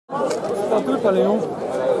Dat doet wel, jong.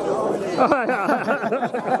 Ah, ja.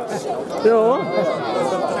 Ja.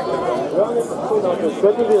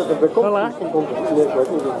 Voilà.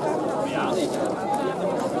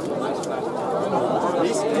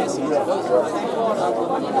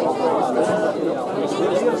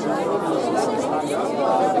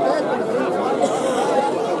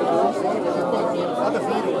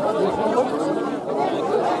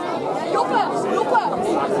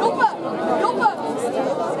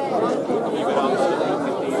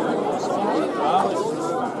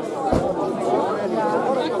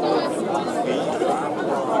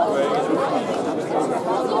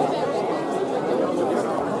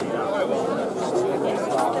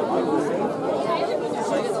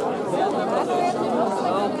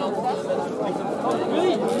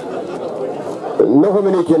 Nog een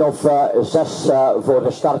minuutje of 6 voor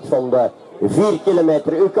de start van de 4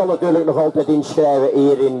 kilometer. U kan natuurlijk nog altijd inschrijven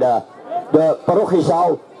hier in de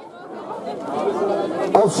parochiezaal.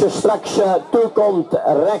 Als je straks toekomt,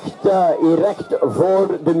 hier recht voor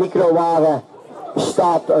de microwagen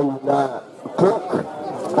staat een klok.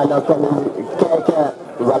 En dan kan u kijken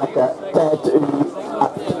welke tijd u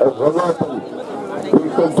hebt gelopen.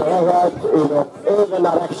 U komt er weg uit, u loopt even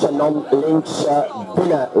naar rechts en dan links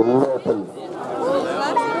binnenlopen.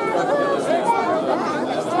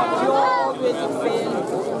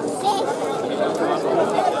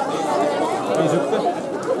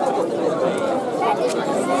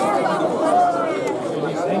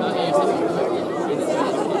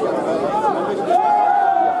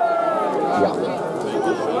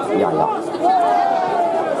 Ja.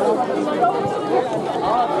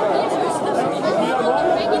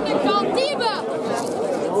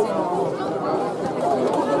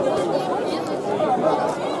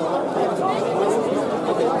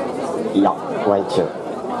 Ja, wijntje.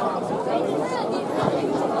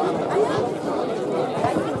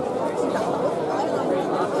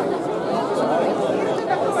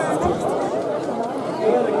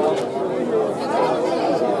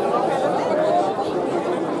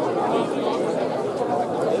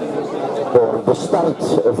 Voor de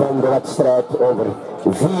start van de wedstrijd over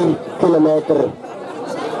 4 kilometer.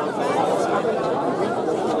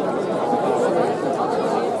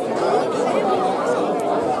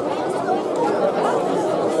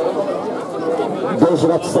 Deze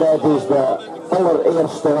wedstrijd is de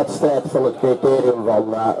allereerste wedstrijd van het criterium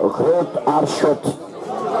van Groot Aarschot.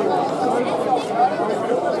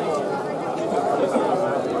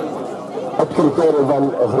 Het criterium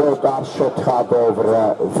van Groot Aarschot gaat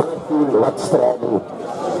over 14 wedstrijden.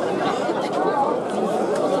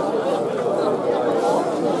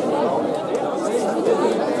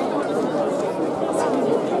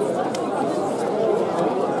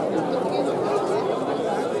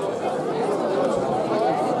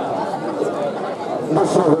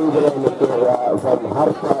 Dus nog iedereen een keer van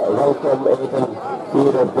harte welkom eten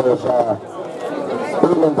hier op deze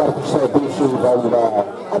 31e editie van de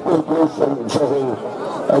Up-Inclusion Jogging.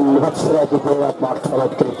 Een wedstrijd die deel uitmaakt van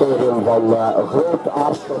het criterium van Groot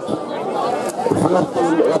Aarschot.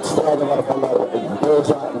 14 wedstrijden waarvan er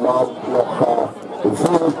deze maand nog 4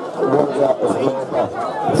 worden gelopen.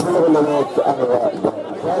 Volgende week hebben we de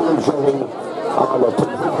kleine jogging aan het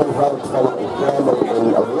voetbalveld van Gelrode in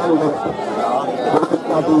Landen.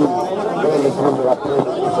 Nadien, 21 april,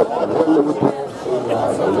 is het Gelrode in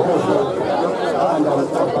Gelrode. En dan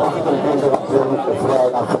op 28 april,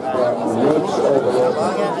 vrijdag, de leedsoverloop.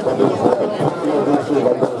 Dat is de tweede editie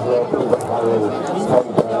van deze onderhandeling van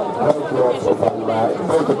de buitenloop van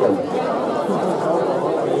Botekom.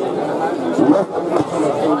 Nog een beetje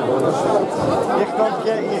voor de start. Hier kom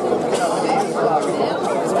je naar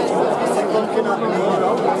beneden. Hier kom je naar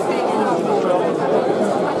beneden.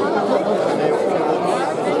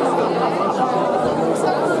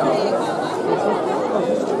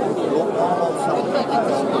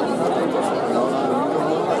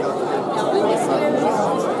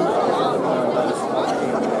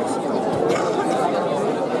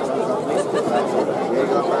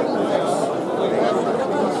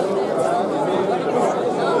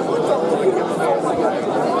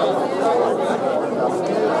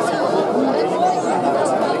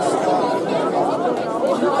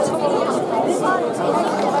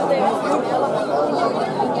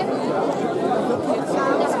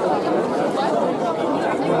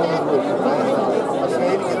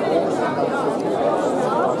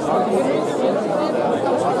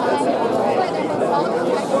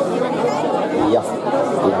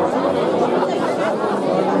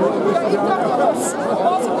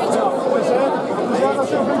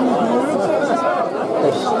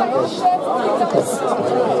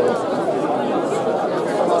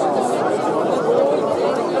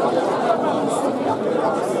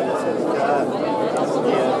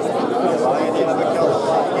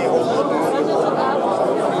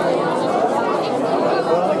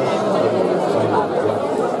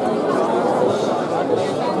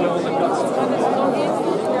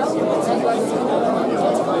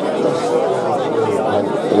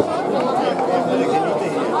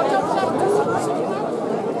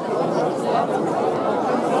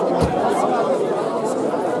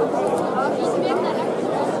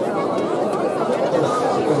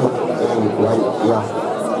 ja.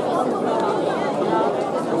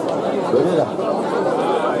 Weet je dat?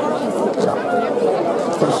 Ja.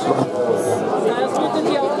 Test maar.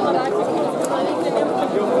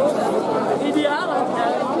 Ideaal.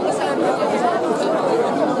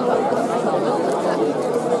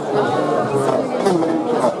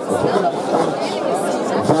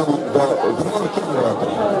 Van de 4 kilometer.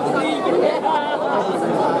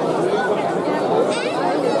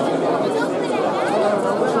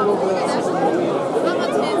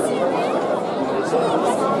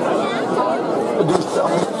 Dus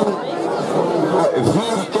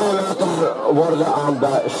 4 kilometer worden aan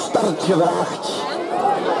de start gevraagd.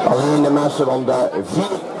 Alleen de mensen van de 4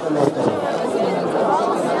 kilometer.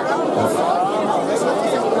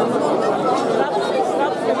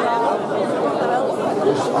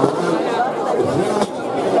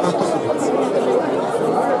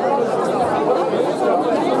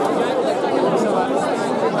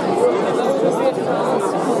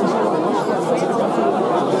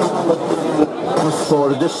 Dus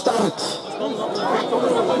voor de start.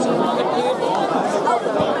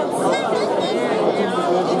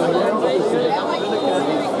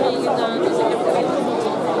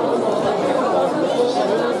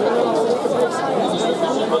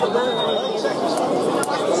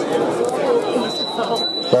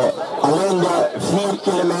 Alleen de 4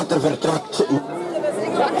 kilometer vertrekt.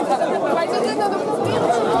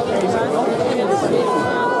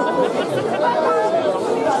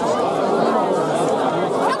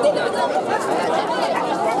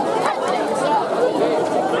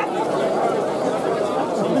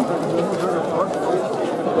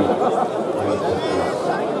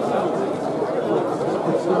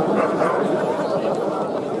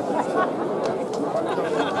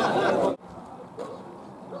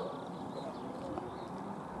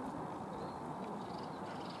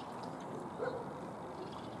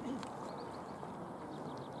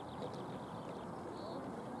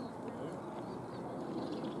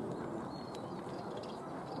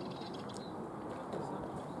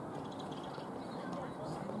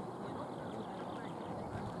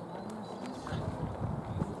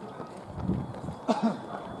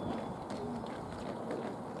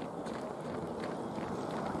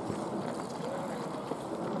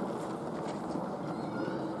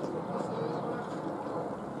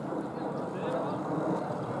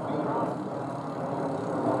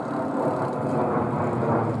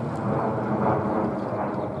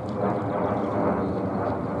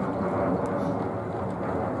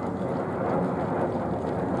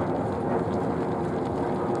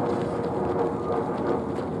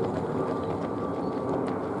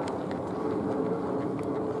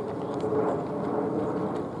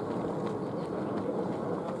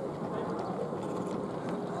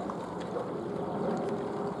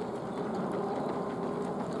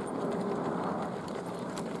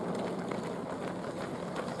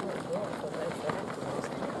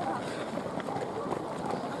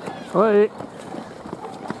 Hoi.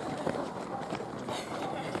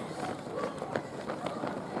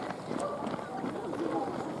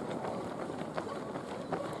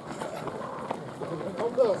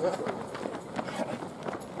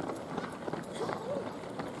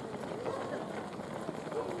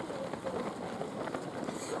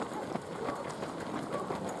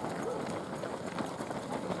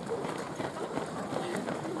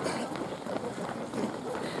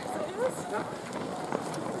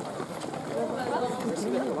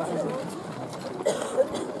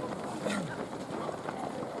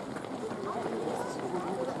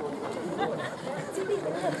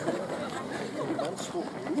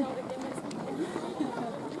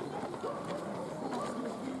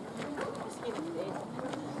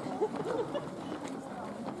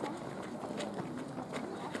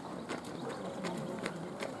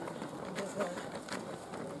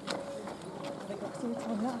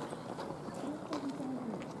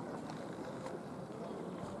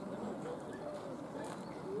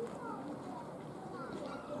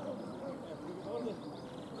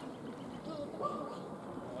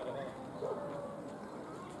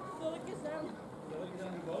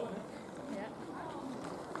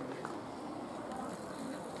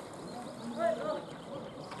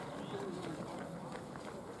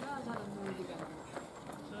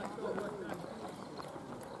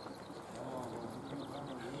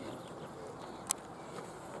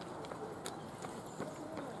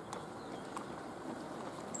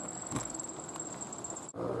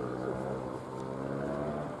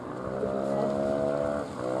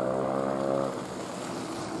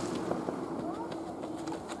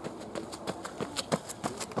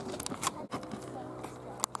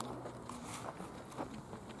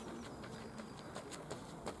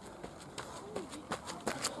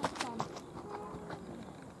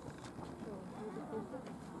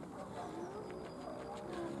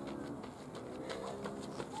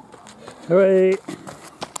 Hoi.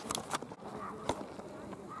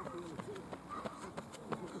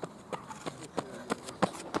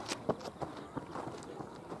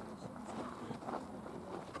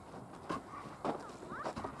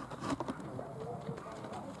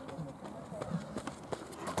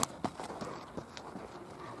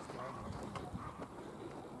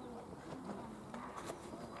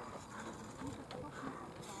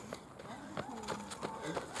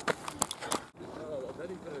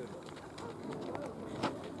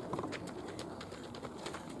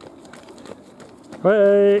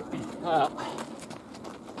 Hoi. Ja.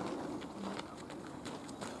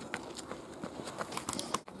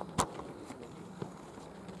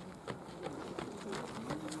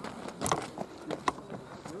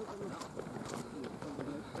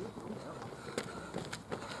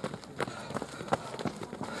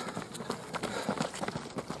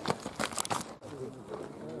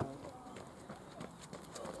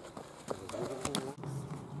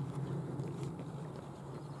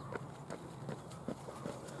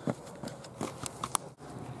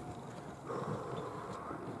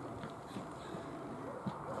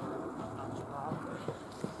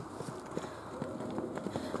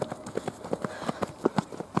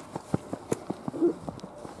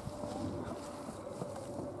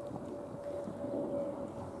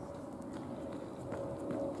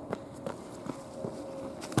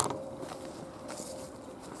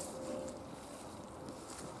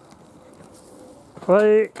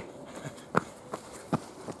 Hoi.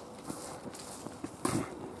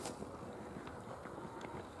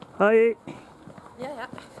 Hoi. Ja, ja.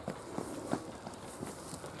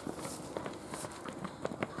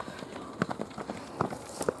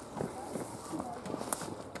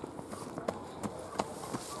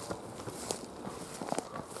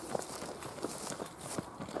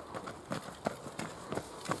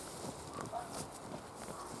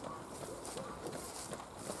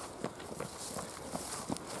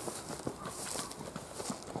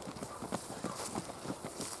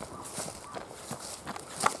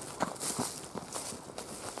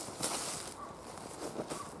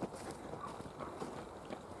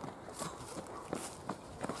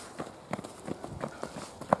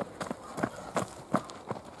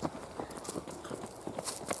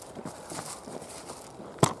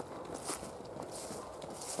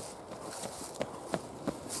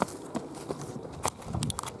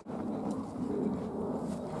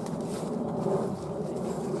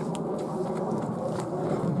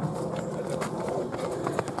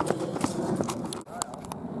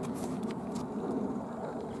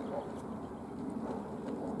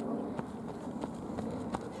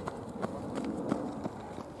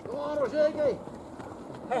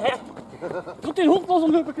 Doet die hoek los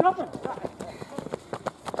om te beknappen.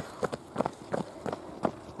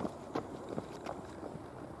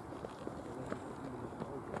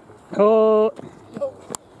 Oh.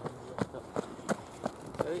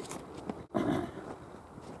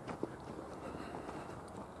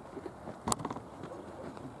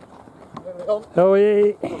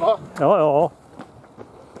 Hoi. Ja, ja.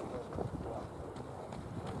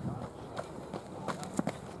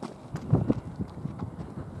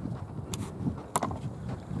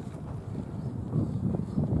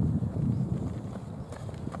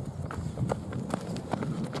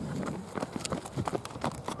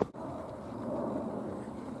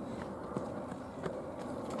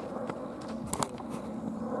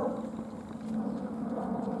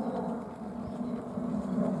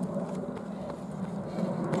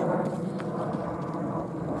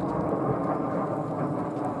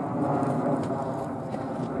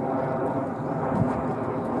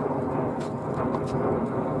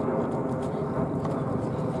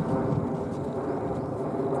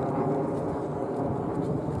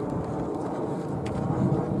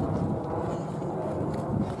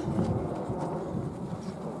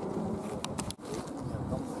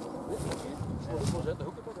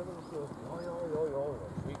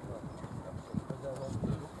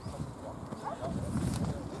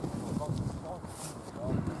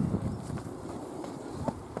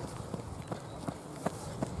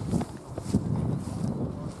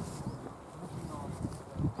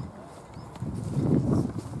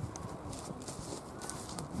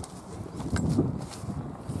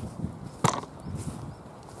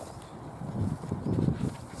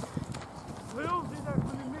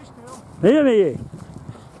 Nee, nee.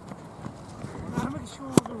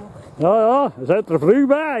 Ja, ja, we zijn er vroeg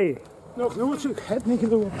bij. Nog nooit, ik heb niet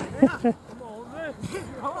gedaan.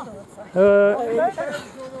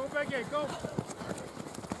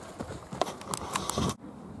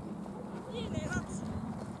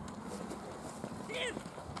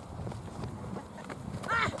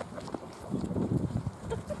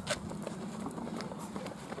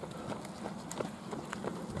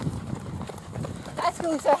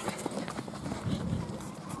 goed zeg.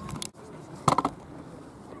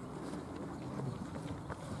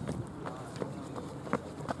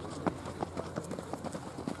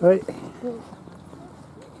 Hoi.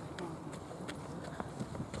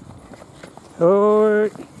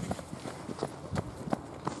 Hoi.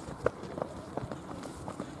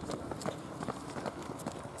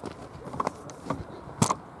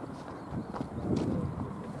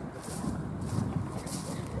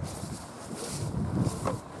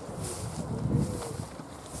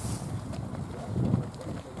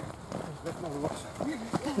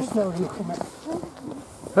 Dat is snel genoeg voor mij.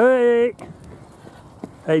 Hoi.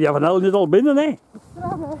 Hey, die van El niet al binnen, hè?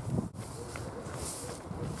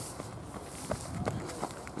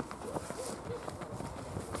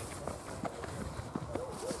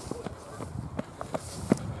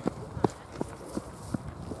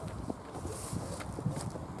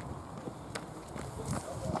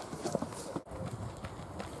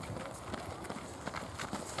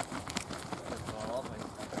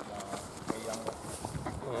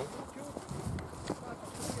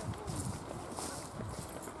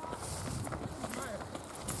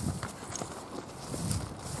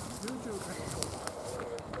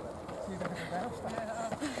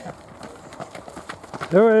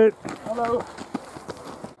 Hoi. Hallo.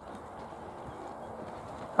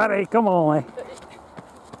 Harry, come on, hè.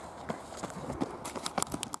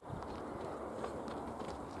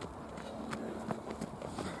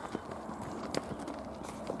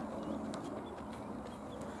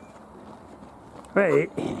 Hoi.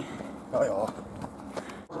 Ja, ja.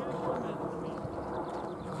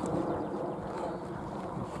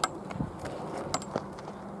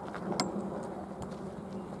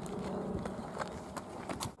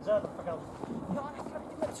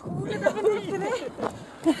 Schoenen, dat ben ik er, hè.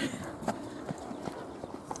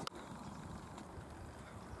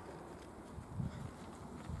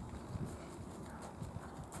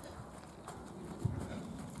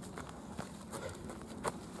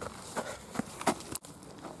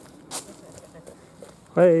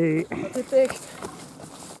 Hoi. Dat is echt.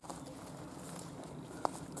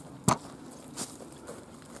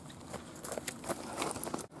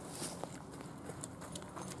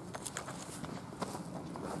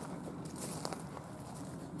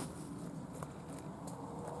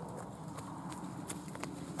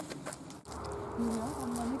 Ja,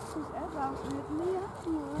 maar niks is echt, als we het niet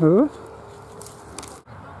hebben. Goed.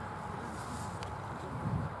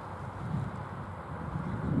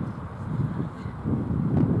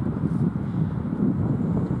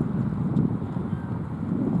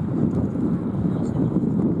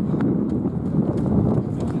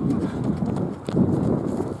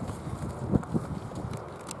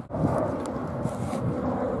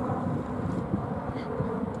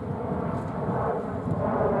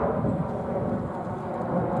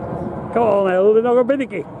 Kom on, heel weer nog een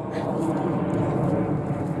binnenkie.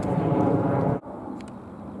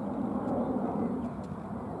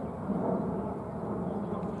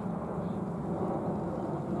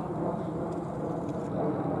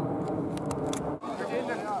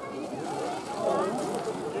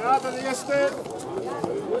 Ja, de eerste.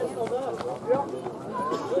 Ja.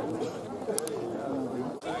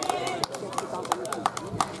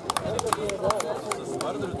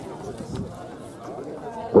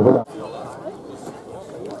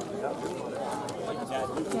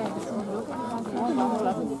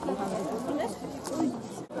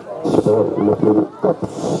 Voor de kop.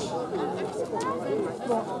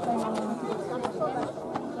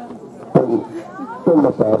 En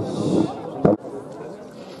de pers.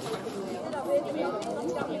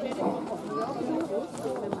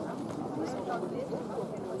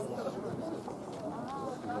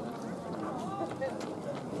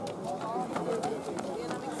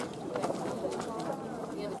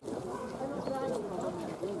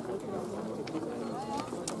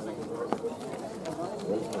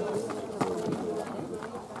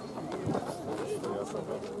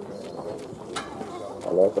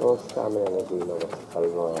 Lekker ons samen en doen nog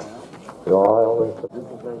wat. Ja, jongen.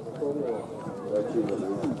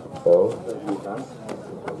 Zo.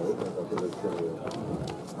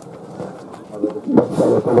 Dat zijn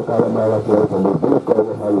we ook allemaal wat lopen. De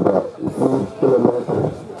binnenkomen van de 4 kilometer.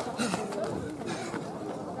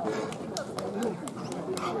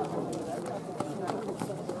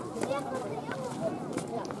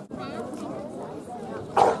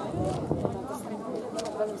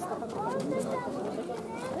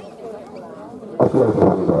 Aflevering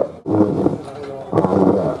aan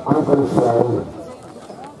de aankomstlijn.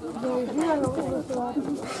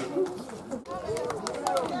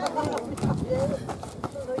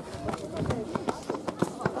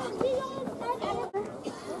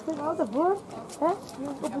 voor, hè?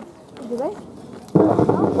 Op de weg.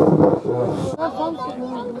 Ja, van ja,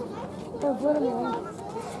 voor de weg.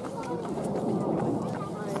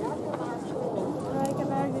 Ja, ik heb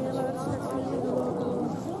eigenlijk de hele wedstrijd gelopen.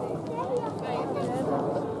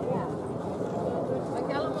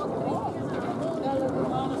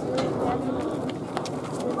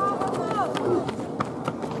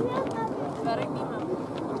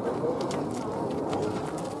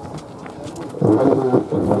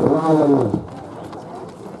 Vrouwen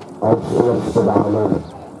als eerste dame.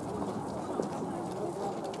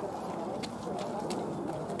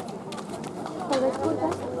 Dat is goed, hè?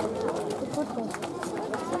 Dat is goed, hè?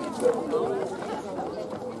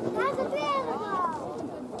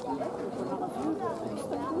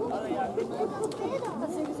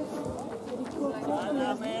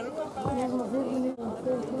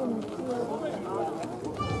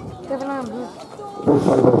 Ik heb een naam. Dus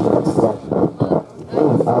van deze wedstrijd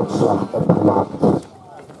geen uitslag opgemaakt.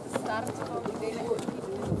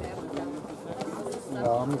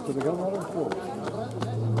 Ja, we moeten er helemaal op voor.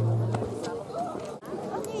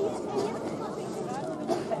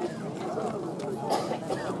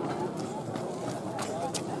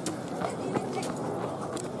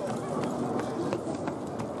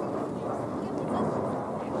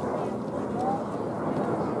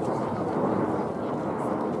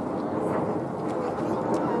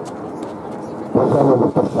 We zijn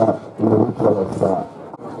ondertussen in de hoek van het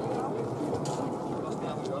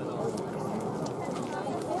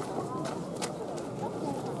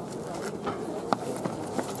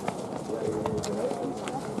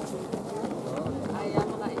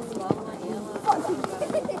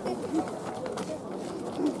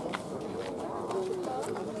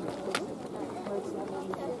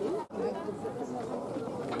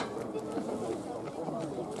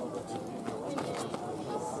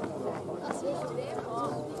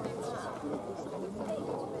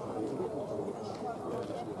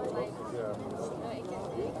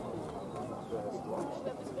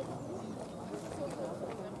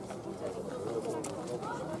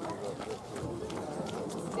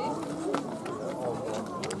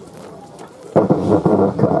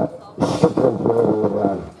schitterend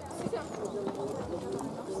weer.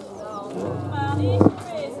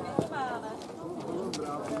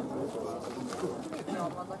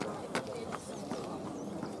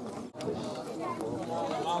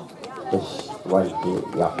 Dus,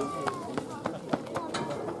 ja.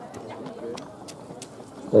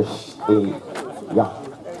 Dus, ja.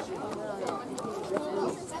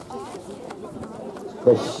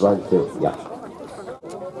 Dus, ja.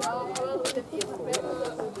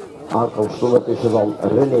 Aankomst ondertussen van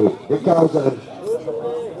René de Keizer.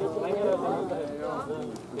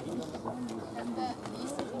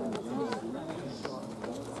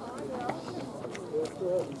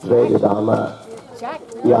 Tweede dame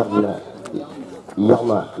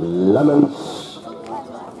Janne Lemmens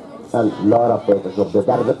en Laura Peters op de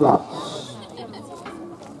derde plaats.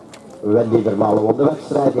 Wendy Vermalen op de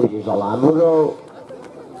wedstrijd, hier is Alain Moreau,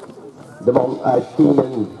 de man uit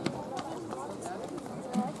Tienen.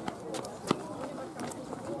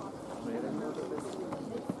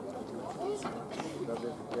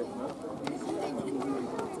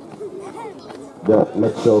 De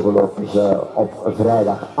metzoverloop is op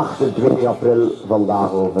vrijdag 28 april,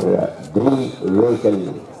 vandaag over 3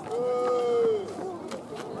 weken.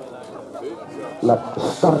 Met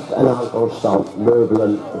start en aankomst staan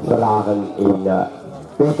meubelen vragen in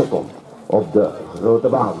Peterkom op de grote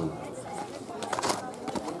baan.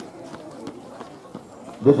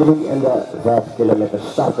 De 3 en de 5 kilometer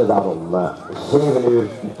starten dan om 7 uur,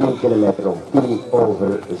 10 kilometer om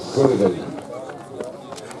 7:10.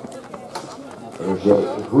 Roger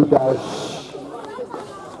Goedhuis.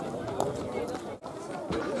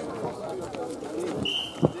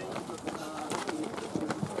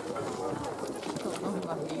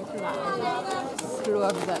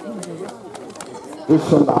 Dus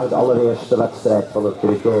vandaag de allereerste wedstrijd van het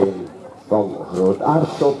criterium van Groot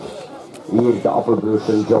Aarschot. Hier de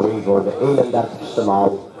Appelbroersen jogging voor de 31ste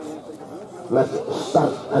maal. Met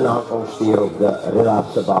start en aankomst hier op de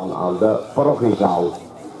relaatse baan aan de parochiezaal.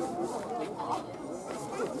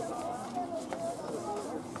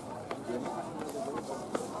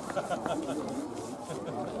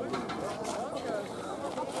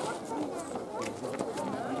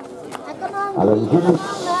 Allen Gilles.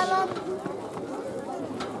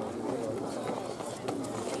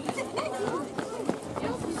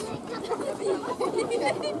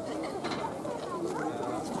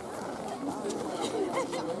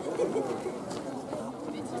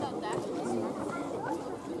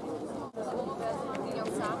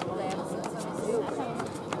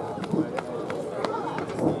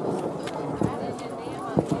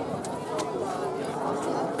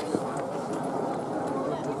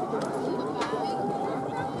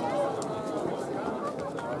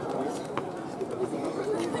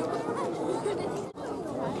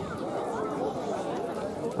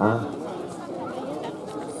 Ah.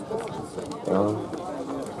 Ja.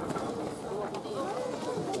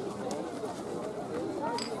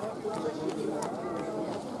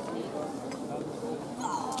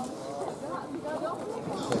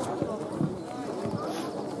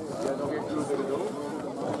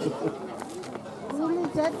 Hoe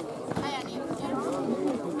is het?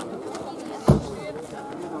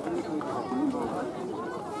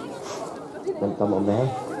 Komt allemaal mee.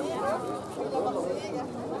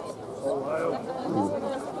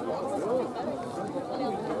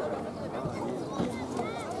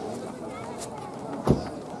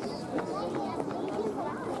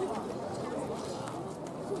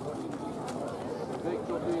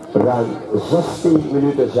 Ruim 16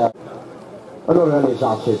 minuten zijn. Een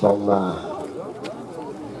organisatie van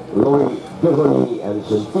Louis Gelrode en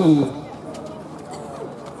zijn team.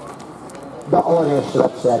 De allereerste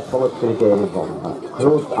wedstrijd van het criterium van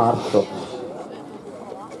Groot Aarschot.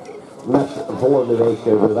 Met volgende week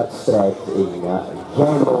de wedstrijd in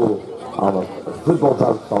Gelrode aan het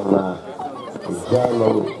voetbalveld van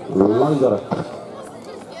Gelrode-Langdorp.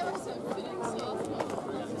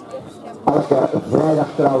 Elke vrijdag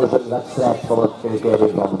trouwens een wedstrijd van het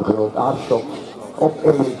criterium van Groot Aarschot. Op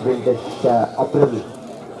 21 april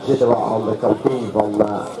zitten we aan de kantine van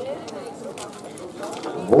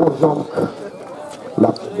Voorzonk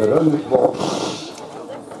met de runwitbox.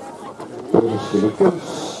 Hier is de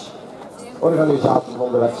kunst, organisatie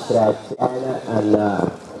van de wedstrijd. En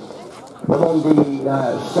de man die in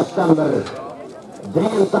september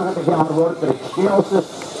 83 jaar wordt, Rick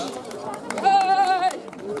Schielses.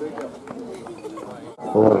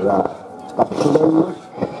 Voor Kapsalon.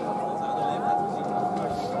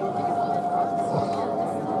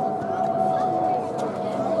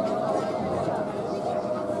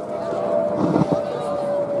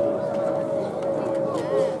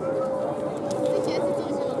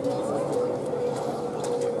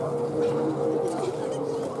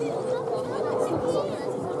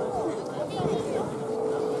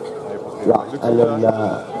 Ja, en een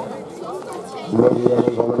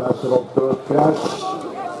mededeling van de mensen op het kruis.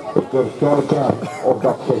 Een keer kijken of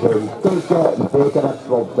dat je geen teken beter hebt,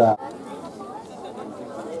 want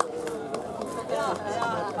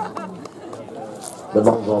de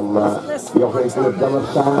man van Joching Club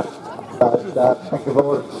Demmersa uit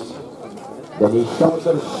Bekkenvoort, Dennis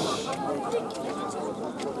Schouters.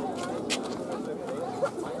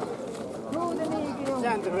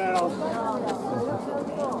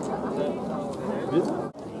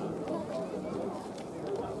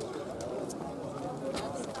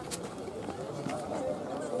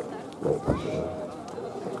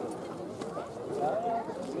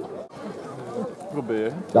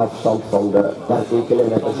 Probeer. De afstand van de 13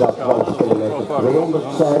 kilometer zou 12 kilometer 200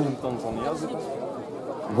 zijn.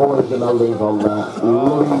 Volgens de melding van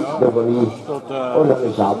Louis Gelrode,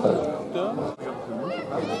 organisator.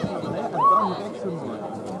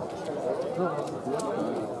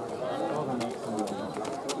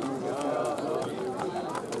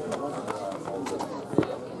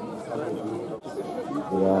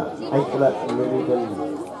 Ja, enkele minuten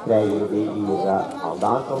krijgen we die hier aan de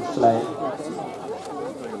aankomstlijn.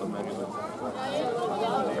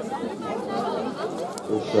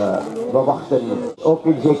 Dus we wachten ook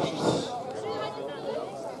in zicht.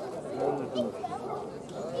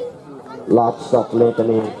 Laatste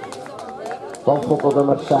atletening van Foto de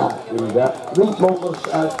Mersa in de windmolens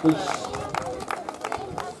uit is.